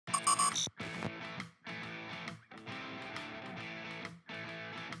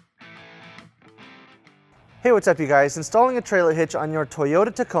Hey, what's up you guys? Installing a trailer hitch on your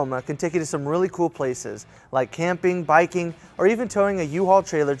Toyota Tacoma can take you to some really cool places like camping, biking, or even towing a U-Haul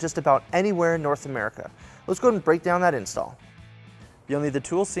trailer just about anywhere in North America. Let's go ahead and break down that install. You'll need the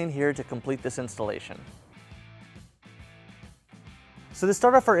tools seen here to complete this installation. So to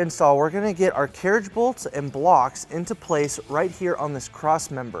start off our install, we're going to get our carriage bolts and blocks into place right here on this cross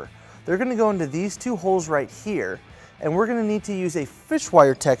member. They're going to go into these two holes right here, and we're going to need to use a fish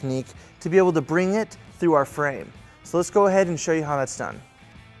wire technique to be able to bring it through our frame. So let's go ahead and show you how that's done.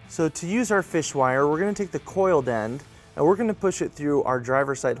 So to use our fish wire, we're going to take the coiled end and we're going to push it through our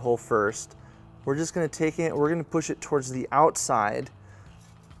driver's side hole first. We're just going to take it, we're going to push it towards the outside,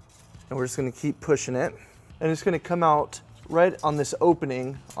 and we're just going to keep pushing it, and it's going to come out right on this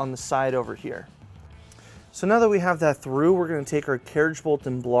opening on the side over here. So now that we have that through, we're going to take our carriage bolt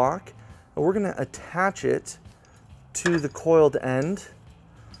and block and we're going to attach it to the coiled end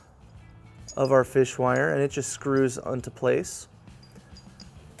of our fish wire, and it just screws onto place.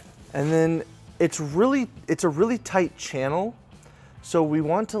 And then it's a really tight channel, so we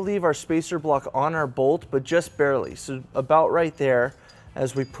want to leave our spacer block on our bolt, but just barely, so about right there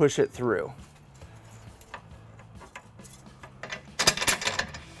as we push it through.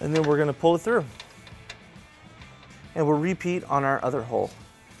 And then we're going to pull it through, and we'll repeat on our other hole.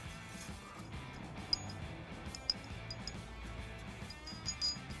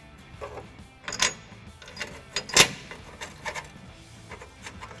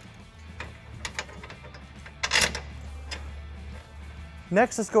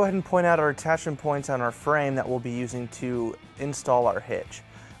 Next, let's go ahead and point out our attachment points on our frame that we'll be using to install our hitch.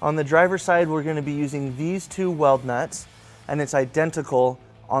 On the driver's side, we're going to be using these two weld nuts, and it's identical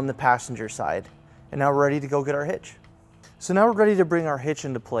on the passenger side. And now we're ready to go get our hitch. So now we're ready to bring our hitch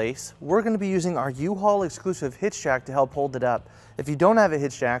into place. We're going to be using our U-Haul exclusive hitch jack to help hold it up. If you don't have a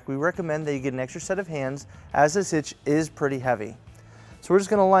hitch jack, we recommend that you get an extra set of hands, as this hitch is pretty heavy. So we're just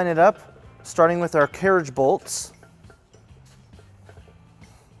going to line it up, starting with our carriage bolts.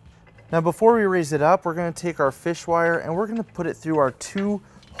 Now before we raise it up, we're going to take our fish wire and we're going to put it through our two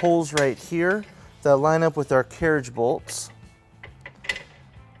holes right here that line up with our carriage bolts.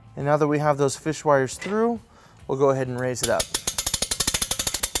 And now that we have those fish wires through, we'll go ahead and raise it up.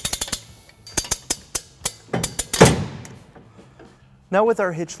 Now with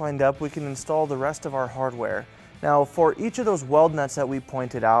our hitch lined up, we can install the rest of our hardware. Now for each of those weld nuts that we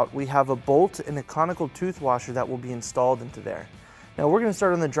pointed out, we have a bolt and a conical tooth washer that will be installed into there. Now we're going to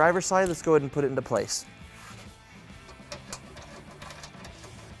start on the driver's side. Let's go ahead and put it into place.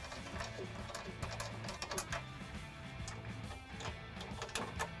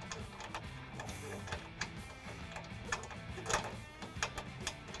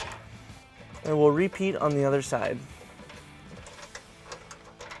 And we'll repeat on the other side.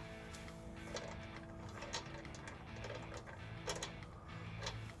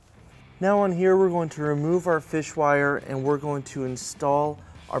 Now on here, we're going to remove our fish wire and we're going to install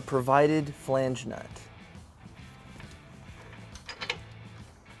our provided flange nut.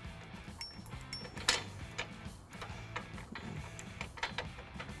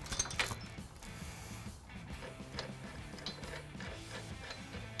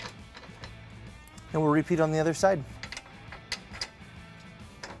 And we'll repeat on the other side.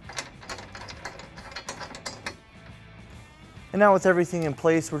 And now with everything in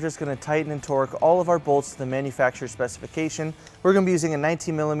place, we're just going to tighten and torque all of our bolts to the manufacturer specification. We're going to be using a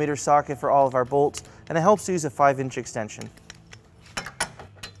 19mm socket for all of our bolts, and it helps to use a 5-inch extension.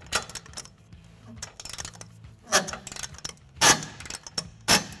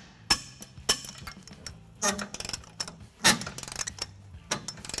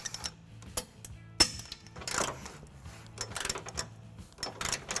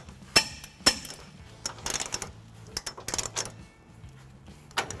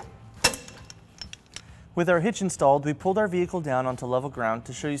 With our hitch installed, we pulled our vehicle down onto level ground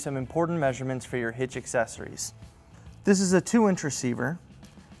to show you some important measurements for your hitch accessories. This is a 2-inch receiver.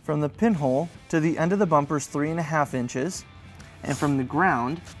 From the pinhole to the end of the bumper is 3.5 inches, and from the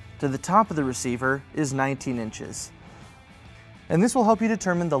ground to the top of the receiver is 19 inches. And this will help you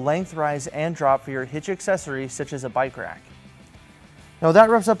determine the length, rise, and drop for your hitch accessories such as a bike rack. Now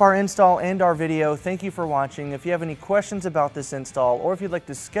that wraps up our install and our video. Thank you for watching. If you have any questions about this install, or if you'd like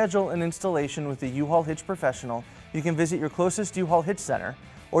to schedule an installation with the U-Haul Hitch Professional, you can visit your closest U-Haul Hitch Center,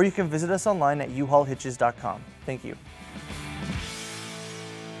 or you can visit us online at uhaulhitches.com. Thank you.